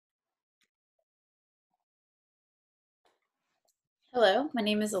Hello, my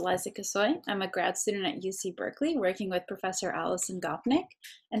name is Eliza Kosoy. I'm a grad student at UC Berkeley working with Professor Allison Gopnik,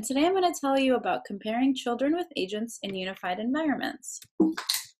 and today I'm going to tell you about comparing children with agents in unified environments.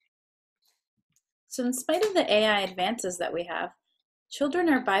 So in spite of the AI advances that we have, children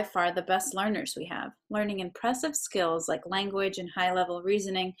are by far the best learners we have, learning impressive skills like language and high-level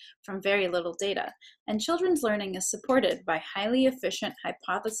reasoning from very little data. And children's learning is supported by highly efficient,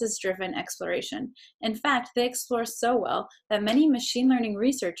 hypothesis-driven exploration. In fact, they explore so well that many machine learning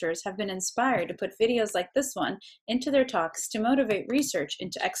researchers have been inspired to put videos like this one into their talks to motivate research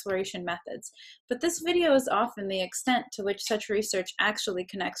into exploration methods. But this video is often the extent to which such research actually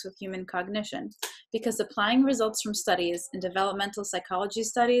connects with human cognition, because applying results from studies in developmental psychology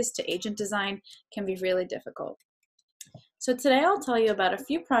studies to agent design can be really difficult. So today I'll tell you about a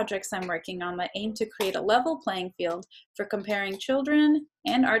few projects I'm working on that aim to create a level playing field for comparing children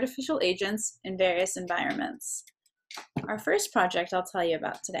and artificial agents in various environments. Our first project I'll tell you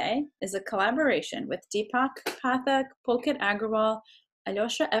about today is a collaboration with Deepak Pathak, Pulkit Agrawal,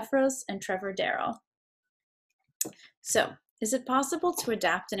 Alyosha Efros, and Trevor Darrell. So, is it possible to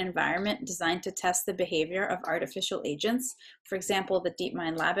adapt an environment designed to test the behavior of artificial agents, for example, the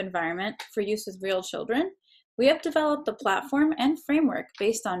DeepMind Lab environment, for use with real children? We have developed the platform and framework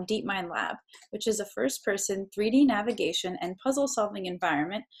based on DeepMind Lab, which is a first-person 3D navigation and puzzle-solving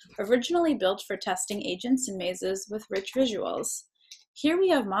environment originally built for testing agents and mazes with rich visuals. Here we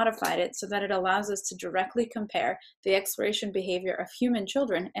have modified it so that it allows us to directly compare the exploration behavior of human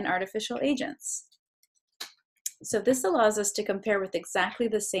children and artificial agents. So this allows us to compare with exactly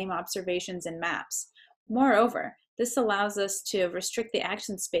the same observations and maps. Moreover, this allows us to restrict the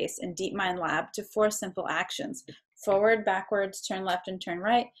action space in DeepMind Lab to 4 simple actions: forward, backwards, turn left, and turn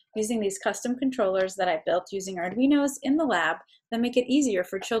right, using these custom controllers that I built using Arduinos in the lab that make it easier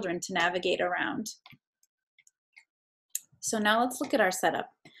for children to navigate around. So now let's look at our setup.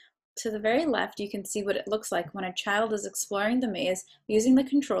 To the very left, you can see what it looks like when a child is exploring the maze using the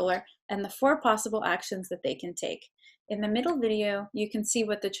controller and the 4 possible actions that they can take. In the middle video, you can see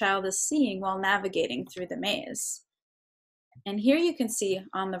what the child is seeing while navigating through the maze. And here you can see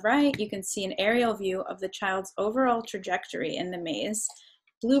on the right, you can see an aerial view of the child's overall trajectory in the maze,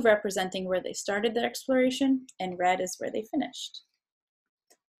 blue representing where they started their exploration, and red is where they finished.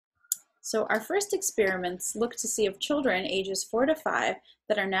 So our first experiments look to see if children ages 4 to 5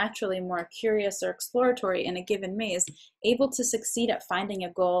 that are naturally more curious or exploratory in a given maze able to succeed at finding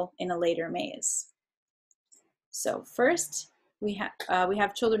a goal in a later maze. So first, we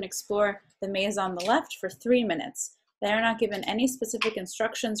have children explore the maze on the left for 3 minutes. They are not given any specific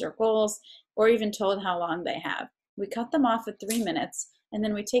instructions or goals, or even told how long they have. We cut them off at 3 minutes, and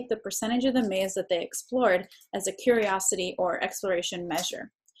then we take the percentage of the maze that they explored as a curiosity or exploration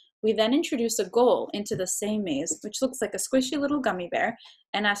measure. We then introduce a goal into the same maze, which looks like a squishy little gummy bear,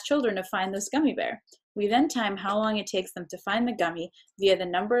 and ask children to find this gummy bear. We then time how long it takes them to find the gummy via the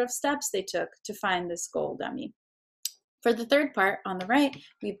number of steps they took to find this goal gummy. For the third part, on the right,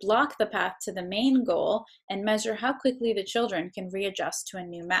 we block the path to the main goal and measure how quickly the children can readjust to a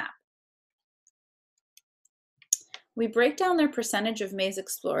new map. We break down their percentage of maze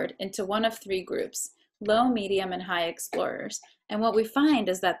explored into one of 3 groups: low, medium, and high explorers. And what we find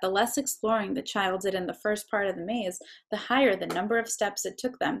is that the less exploring the child did in the first part of the maze, the higher the number of steps it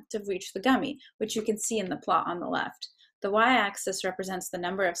took them to reach the gummy, which you can see in the plot on the left. The y-axis represents the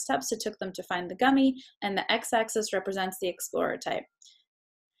number of steps it took them to find the gummy, and the x-axis represents the explorer type.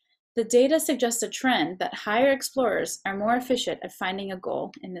 The data suggests a trend that higher explorers are more efficient at finding a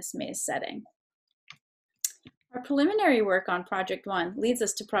goal in this maze setting. Our preliminary work on Project 1 leads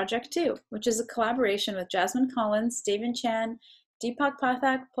us to Project 2, which is a collaboration with Jasmine Collins, David Chan, Deepak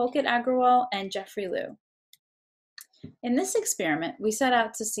Pathak, Pulkit Agrawal, and Jeffrey Liu. In this experiment, we set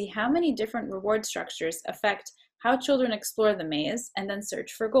out to see how many different reward structures affect how children explore the maze and then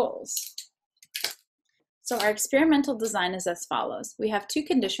search for goals. So our experimental design is as follows. We have 2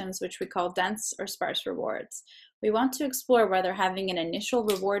 conditions which we call dense or sparse rewards. We want to explore whether having an initial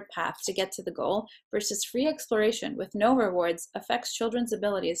reward path to get to the goal versus free exploration with no rewards affects children's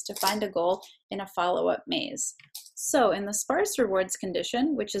abilities to find a goal in a follow-up maze. So in the sparse rewards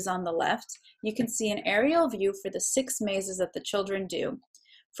condition, which is on the left, you can see an aerial view for the 6 mazes that the children do.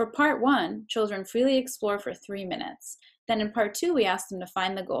 For part 1, children freely explore for 3 minutes. Then in part 2, we ask them to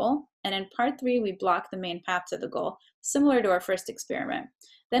find the goal, and in part 3, we block the main path to the goal, similar to our first experiment.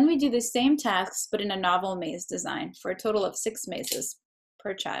 Then we do the same tasks, but in a novel maze design, for a total of 6 mazes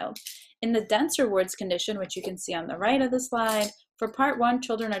per child. In the dense rewards condition, which you can see on the right of the slide, For part 1,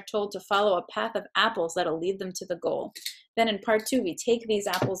 children are told to follow a path of apples that'll lead them to the goal. Then in part 2, we take these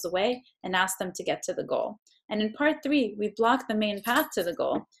apples away and ask them to get to the goal. And in part 3, we block the main path to the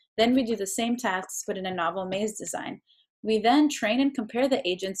goal. Then we do the same tasks, but in a novel maze design. We then train and compare the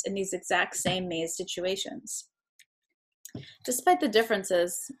agents in these exact same maze situations. Despite the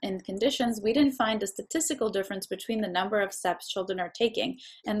differences in conditions, we didn't find a statistical difference between the number of steps children are taking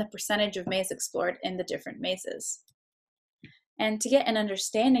and the percentage of maze explored in the different mazes. And to get an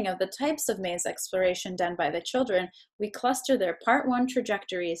understanding of the types of maze exploration done by the children, we cluster their part 1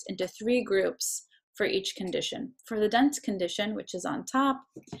 trajectories into 3 groups for each condition. For the dense condition, which is on top,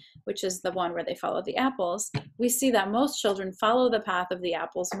 which is the one where they follow the apples, we see that most children follow the path of the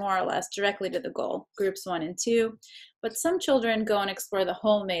apples more or less directly to the goal, groups 1 and 2. But some children go and explore the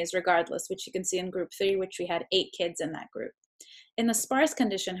whole maze regardless, which you can see in group 3, which we had 8 kids in that group. In the sparse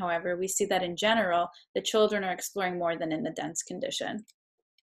condition, however, we see that in general, the children are exploring more than in the dense condition.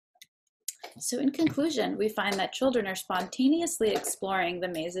 So in conclusion, we find that children are spontaneously exploring the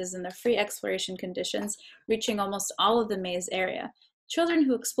mazes in the free exploration conditions, reaching almost all of the maze area. Children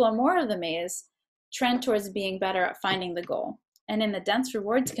who explore more of the maze trend towards being better at finding the goal. And in the dense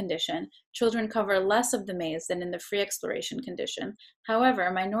rewards condition, children cover less of the maze than in the free exploration condition. However,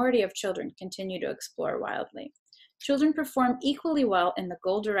 a minority of children continue to explore wildly. Children perform equally well in the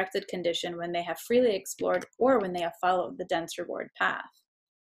goal-directed condition when they have freely explored or when they have followed the dense reward path.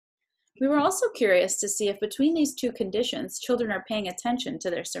 We were also curious to see if between these 2 conditions, children are paying attention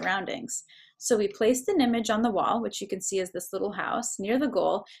to their surroundings. So we placed an image on the wall, which you can see as this little house, near the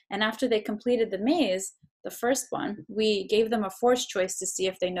goal, and after they completed the maze, the first one, we gave them a forced choice to see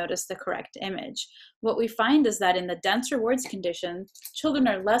if they noticed the correct image. What we find is that in the dense rewards condition, children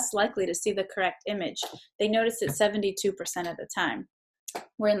are less likely to see the correct image. They notice it 72% of the time.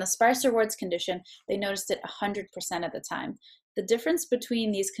 Where in the sparse rewards condition, they noticed it 100% of the time. The difference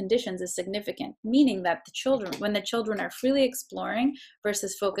between these conditions is significant, meaning that when the children are freely exploring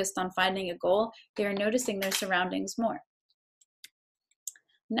versus focused on finding a goal, they are noticing their surroundings more.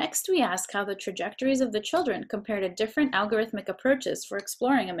 Next, we ask how the trajectories of the children compare to different algorithmic approaches for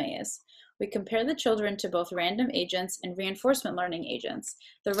exploring a maze. We compare the children to both random agents and reinforcement learning agents.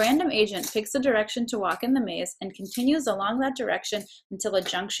 The random agent picks a direction to walk in the maze and continues along that direction until a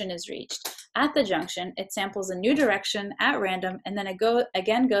junction is reached. At the junction, it samples a new direction at random and then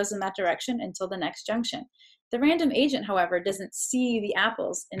again goes in that direction until the next junction. The random agent, however, doesn't see the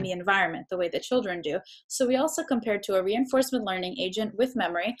apples in the environment the way the children do, so we also compared to a reinforcement learning agent with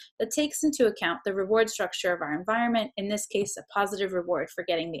memory that takes into account the reward structure of our environment, in this case a positive reward for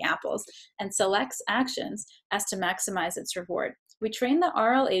getting the apples, and selects actions as to maximize its reward. We train the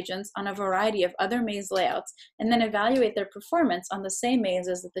RL agents on a variety of other maze layouts and then evaluate their performance on the same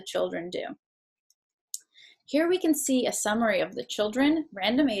mazes that the children do. Here we can see a summary of the children,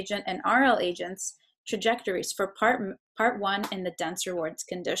 random agent, and RL agents trajectories for part 1 in the dense rewards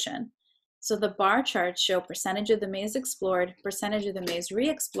condition. So the bar charts show percentage of the maze explored, percentage of the maze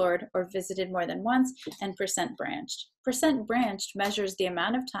re-explored or visited more than once, and percent branched. Percent branched measures the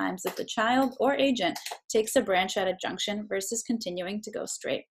amount of times that the child or agent takes a branch at a junction versus continuing to go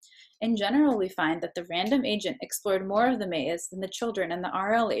straight. In general, we find that the random agent explored more of the maze than the children and the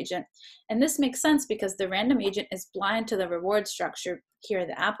RL agent, and this makes sense because the random agent is blind to the reward structure, here are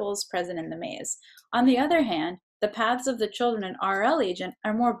the apples present in the maze. On the other hand, the paths of the children and RL agent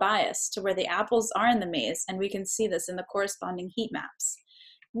are more biased to where the apples are in the maze, and we can see this in the corresponding heat maps.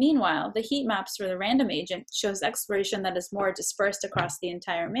 Meanwhile, the heat maps for the random agent shows exploration that is more dispersed across the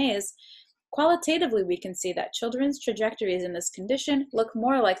entire maze. Qualitatively, we can see that children's trajectories in this condition look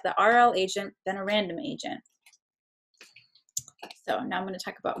more like the RL agent than a random agent. So now I'm going to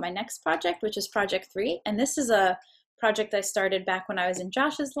talk about my next project, which is project 3. And this is a project I started back when I was in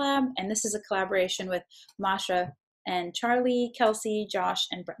Josh's lab. And this is a collaboration with Masha and Charlie, Kelsey, Josh,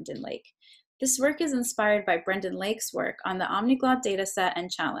 and Brendan Lake. This work is inspired by Brendan Lake's work on the Omniglot dataset and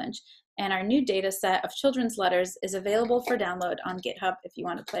challenge. And our new data set of children's letters is available for download on GitHub if you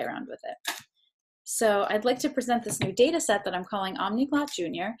want to play around with it. So I'd like to present this new data set that I'm calling Omniglot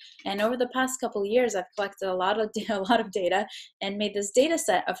Junior. And over the past couple of years, I've collected a lot of data and made this data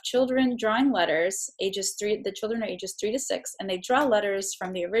set of children drawing letters, the children are ages 3 to 6, and they draw letters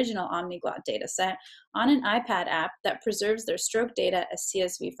from the original Omniglot data set on an iPad app that preserves their stroke data as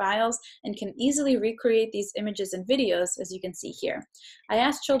CSV files and can easily recreate these images and videos, as you can see here. I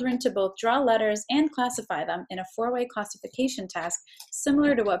asked children to both draw letters and classify them in a 4-way classification task,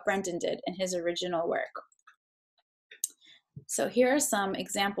 similar to what Brendan did in his original work. So here are some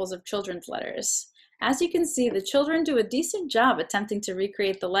examples of children's letters. As you can see, the children do a decent job attempting to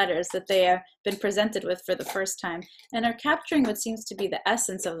recreate the letters that they have been presented with for the first time and are capturing what seems to be the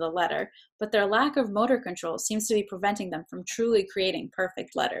essence of the letter, but their lack of motor control seems to be preventing them from truly creating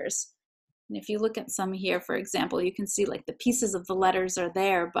perfect letters. And if you look at some here, for example, you can see like the pieces of the letters are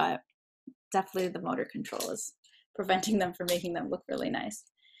there, but definitely the motor control is preventing them from making them look really nice.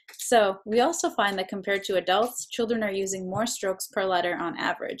 So we also find that compared to adults, children are using more strokes per letter on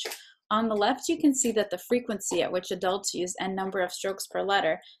average. On the left, you can see that the frequency at which adults use and number of strokes per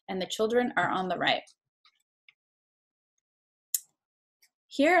letter, and the children are on the right.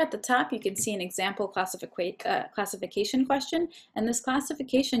 Here at the top, you can see an example classification question, and this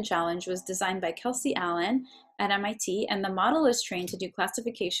classification challenge was designed by Kelsey Allen at MIT, and the model is trained to do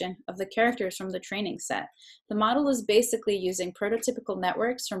classification of the characters from the training set. The model is basically using prototypical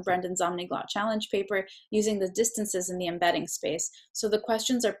networks from Brendan's Omniglot Challenge paper using the distances in the embedding space, so the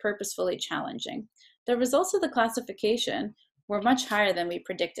questions are purposefully challenging. The results of the classification were much higher than we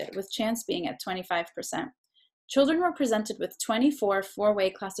predicted, with chance being at 25%. Children were presented with 24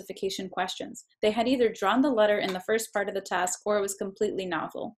 four-way classification questions. They had either drawn the letter in the first part of the task or it was completely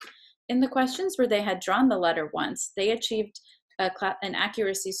novel. In the questions where they had drawn the letter once, they achieved an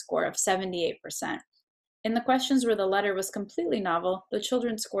accuracy score of 78%. In the questions where the letter was completely novel, the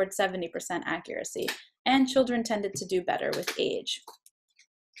children scored 70% accuracy, and children tended to do better with age.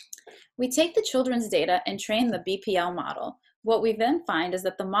 We take the children's data and train the BPL model. What we then find is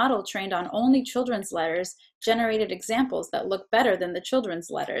that the model trained on only children's letters generated examples that look better than the children's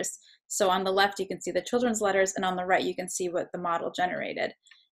letters. So on the left, you can see the children's letters, and on the right, you can see what the model generated.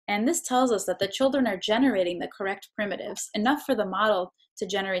 And this tells us that the children are generating the correct primitives, enough for the model to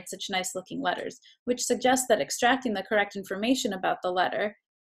generate such nice looking letters, which suggests that extracting the correct information about the letter,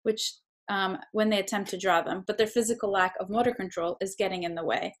 which when they attempt to draw them, but their physical lack of motor control is getting in the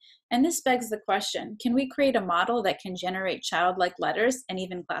way. And this begs the question, can we create a model that can generate childlike letters and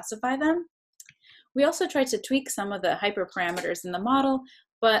even classify them? We also tried to tweak some of the hyperparameters in the model,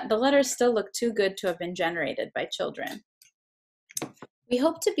 but the letters still look too good to have been generated by children. We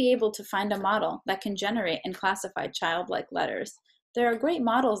hope to be able to find a model that can generate and classify childlike letters. There are great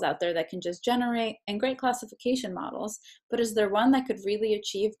models out there that can just generate and great classification models, but is there one that could really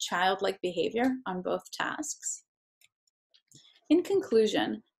achieve childlike behavior on both tasks? In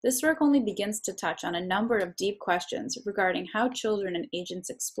conclusion, this work only begins to touch on a number of deep questions regarding how children and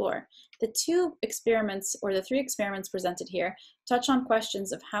agents explore. The three experiments presented here touch on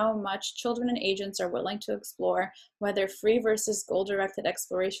questions of how much children and agents are willing to explore, whether free versus goal-directed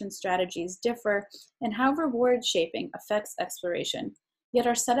exploration strategies differ, and how reward shaping affects exploration. Yet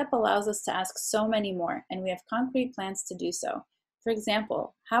our setup allows us to ask so many more, and we have concrete plans to do so. For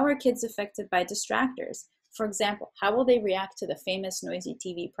example, how are kids affected by distractors? For example, how will they react to the famous noisy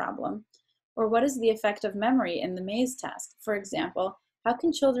TV problem? Or what is the effect of memory in the maze task? For example, how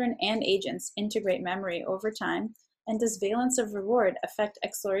can children and agents integrate memory over time? And does valence of reward affect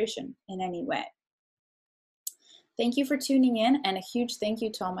exploration in any way? Thank you for tuning in, and a huge thank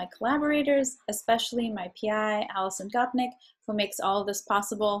you to all my collaborators, especially my PI, Allison Gopnik, who makes all of this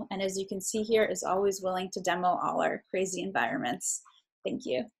possible, and as you can see here, is always willing to demo all our crazy environments. Thank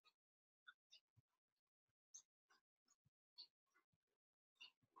you.